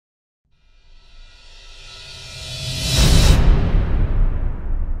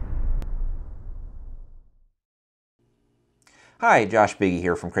Hi, Josh Biggie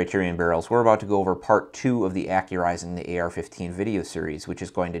here from Criterion Barrels. We're about to go over part 2 of the Accurizing the AR-15 video series, which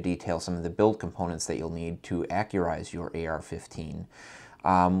is going to detail some of the build components that you'll need to accurize your AR-15.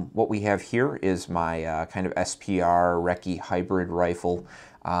 What we have here is my kind of SPR recce hybrid rifle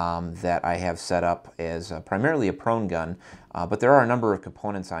that I have set up as primarily a prone gun, but there are a number of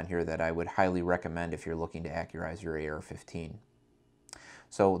components on here that I would highly recommend if you're looking to accurize your AR-15.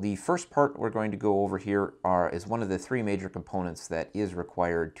 So the first part we're going to go over here is one of the three major components that is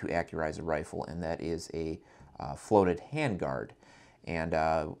required to accurize a rifle, and that is a floated handguard. And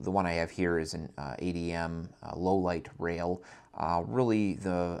the one I have here is an ADM low light rail. Really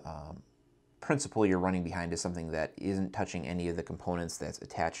the principle you're running behind is something that isn't touching any of the components that's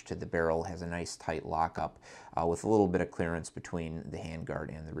attached to the barrel, has a nice tight lockup with a little bit of clearance between the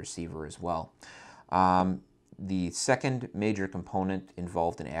handguard and the receiver as well. The second major component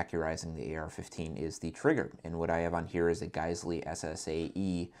involved in accurizing the AR-15 is the trigger, and what I have on here is a Geissele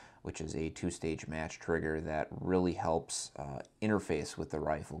SSAE, which is a two-stage match trigger that really helps interface with the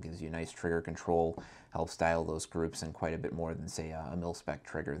rifle, gives you nice trigger control, helps dial those groups, and quite a bit more than, say, a mil-spec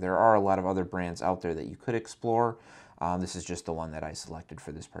trigger. There are a lot of other brands out there that you could explore. This is just the one that I selected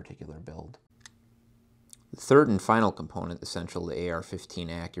for this particular build. The third and final component essential to AR-15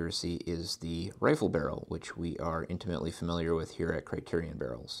 accuracy is the rifle barrel, which we are intimately familiar with here at Criterion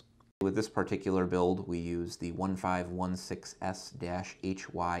Barrels. With this particular build, we use the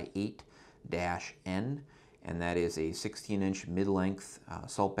 1516S-HY8-N, and that is a 16-inch mid-length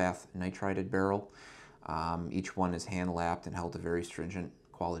salt bath nitrided barrel. Each one is hand-lapped and held to very stringent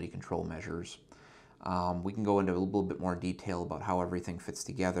quality control measures. We can go into a little bit more detail about how everything fits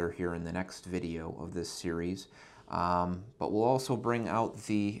together here in the next video of this series, but we'll also bring out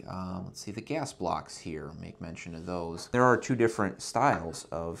the, the gas blocks here, make mention of those. There are two different styles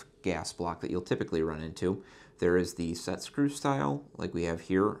of gas block that you'll typically run into. There is the set screw style, like we have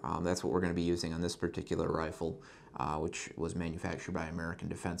here. That's what we're going to be using on this particular rifle, which was manufactured by American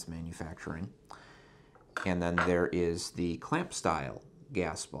Defense Manufacturing. And then there is the clamp style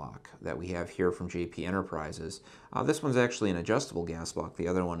gas block that we have here from JP Enterprises. This one's actually an adjustable gas block. The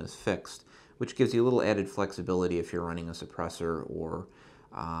other one is fixed, which gives you a little added flexibility if you're running a suppressor or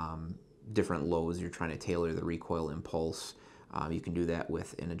different loads. You're trying to tailor the recoil impulse. You can do that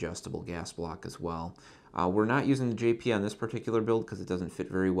with an adjustable gas block as well. We're not using the JP on this particular build because it doesn't fit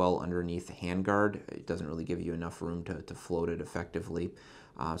very well underneath the handguard. It doesn't really give you enough room to float it effectively.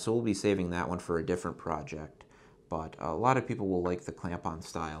 So we'll be saving that one for a different project. But a lot of people will like the clamp-on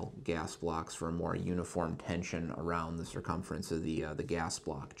style gas blocks for a more uniform tension around the circumference of the gas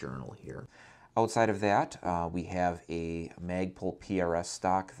block journal here. Outside of that, we have a Magpul PRS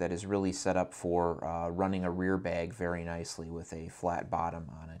stock that is really set up for running a rear bag very nicely with a flat bottom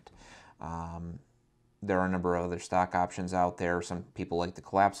on it. There are a number of other stock options out there. Some people like the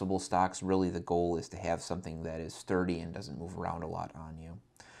collapsible stocks. Really the goal is to have something that is sturdy and doesn't move around a lot on you.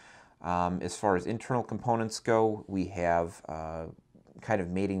 As far as internal components go, we have kind of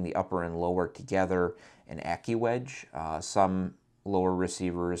mating the upper and lower together an AccuWedge. Some lower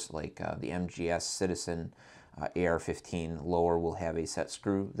receivers like the MGS Citizen AR-15 lower will have a set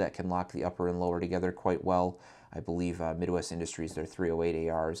screw that can lock the upper and lower together quite well. I believe Midwest Industries, their 308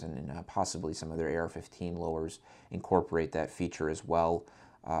 ARs and possibly some of their AR-15 lowers incorporate that feature as well.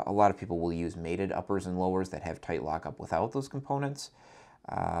 A lot of people will use mated uppers and lowers that have tight lockup without those components.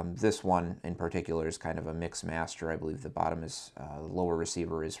 This one in particular is kind of a mix master. I believe the bottom is, the lower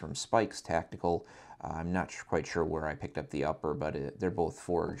receiver is from Spikes Tactical. I'm not quite sure where I picked up the upper, but they're both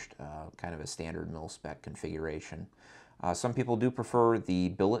forged, kind of a standard mil-spec configuration. Some people do prefer the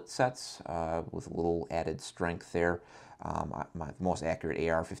billet sets with a little added strength there. The most accurate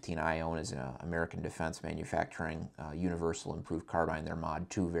AR-15 I own is an American Defense Manufacturing Universal Improved Carbine, their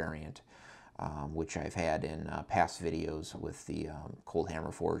Mod 2 variant. Which I've had in past videos with the Cold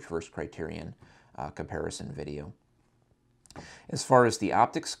Hammer Forge versus Criterion comparison video. As far as the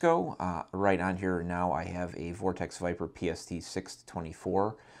optics go, right on here now I have a Vortex Viper PST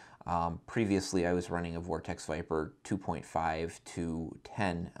 624. Previously I was running a Vortex Viper 2.5 to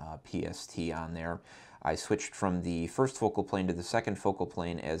 10 PST on there. I switched from the first focal plane to the second focal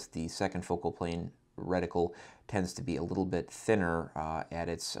plane, as the second focal plane reticle tends to be a little bit thinner at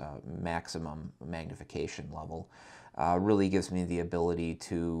its maximum magnification level. Really gives me the ability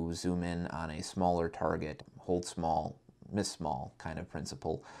to zoom in on a smaller target, hold small, miss small kind of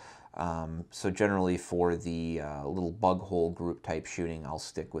principle. So generally for the little bug hole group type shooting, I'll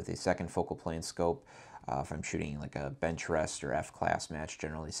stick with a second focal plane scope. If I'm shooting like a bench rest or F-class match,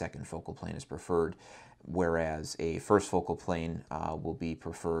 generally second focal plane is preferred, whereas a first focal plane will be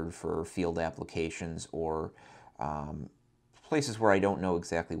preferred for field applications or places where I don't know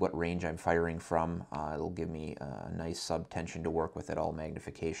exactly what range I'm firing from, it'll give me a nice sub-tension to work with at all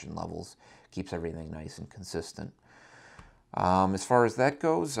magnification levels. Keeps everything nice and consistent. As far as that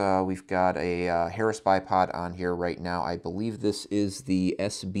goes, we've got a Harris bipod on here right now. I believe this is the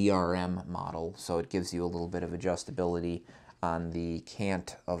SBRM model, so it gives you a little bit of adjustability on the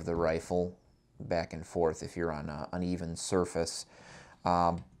cant of the rifle back and forth if you're on an uneven surface.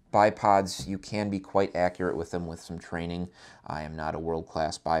 Bipods, you can be quite accurate with them with some training. I am not a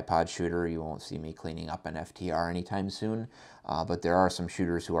world-class bipod shooter. You won't see me cleaning up an FTR anytime soon, but there are some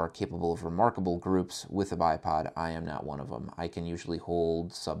shooters who are capable of remarkable groups with a bipod. I am not one of them. I can usually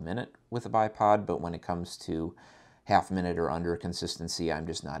hold sub-minute with a bipod, but when it comes to half-minute or under consistency, I'm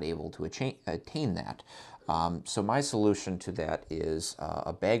just not able to attain that. So my solution to that is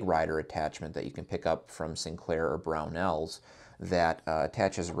a bag rider attachment that you can pick up from Sinclair or Brownells that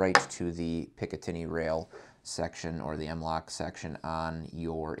attaches right to the Picatinny rail section or the M-LOK section on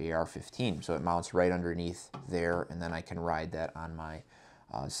your AR-15. So it mounts right underneath there, and then I can ride that on my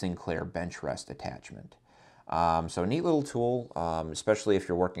Sinclair bench rest attachment. So a neat little tool, especially if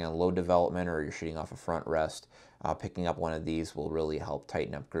you're working on load development or you're shooting off a front rest. Picking up one of these will really help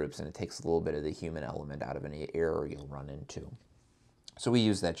tighten up groups, and it takes a little bit of the human element out of any error you'll run into. So we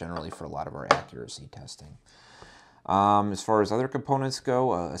use that generally for a lot of our accuracy testing. As far as other components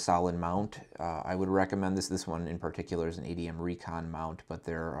go, a solid mount. I would recommend this. This one in particular is an ADM Recon mount, but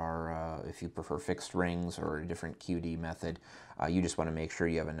there are, if you prefer fixed rings or a different QD method, you just want to make sure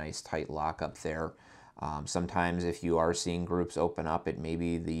you have a nice tight lock up there. Sometimes if you are seeing groups open up, it may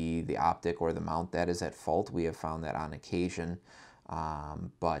be the optic or the mount that is at fault. We have found that on occasion,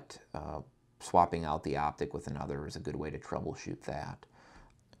 but swapping out the optic with another is a good way to troubleshoot that.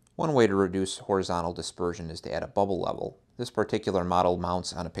 One way to reduce horizontal dispersion is to add a bubble level. This particular model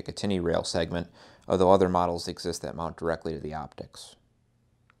mounts on a Picatinny rail segment, although other models exist that mount directly to the optics.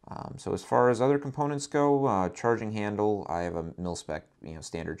 So as far as other components go, charging handle, I have a mil-spec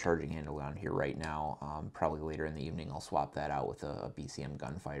standard charging handle on here right now. Probably later in the evening I'll swap that out with a BCM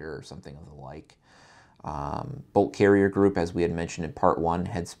gunfighter or something of the like. Bolt carrier group, as we had mentioned in part 1,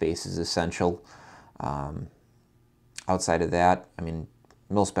 headspace is essential. Outside of that, I mean,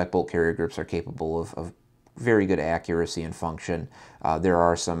 mil-spec bolt carrier groups are capable of very good accuracy and function. There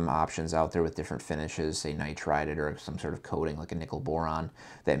are some options out there with different finishes, say nitrided or some sort of coating like a nickel boron,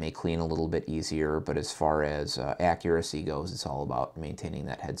 that may clean a little bit easier, but as far as accuracy goes, it's all about maintaining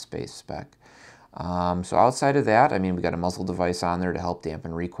that headspace spec. So outside of that, I mean, we got a muzzle device on there to help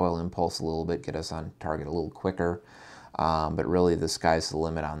dampen recoil impulse a little bit, get us on target a little quicker. But really the sky's the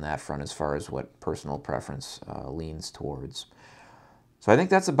limit on that front as far as what personal preference leans towards. So I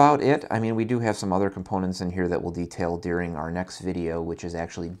think that's about it. I mean, we do have some other components in here that we'll detail during our next video, which is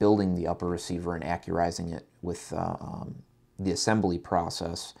actually building the upper receiver and accurizing it with the assembly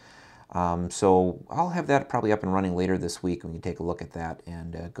process. So I'll have that probably up and running later this week, and we can take a look at that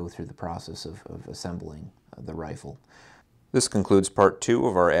and go through the process of assembling the rifle. This concludes part 2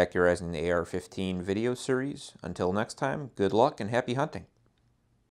 of our Accurizing the AR-15 video series. Until next time, good luck and happy hunting.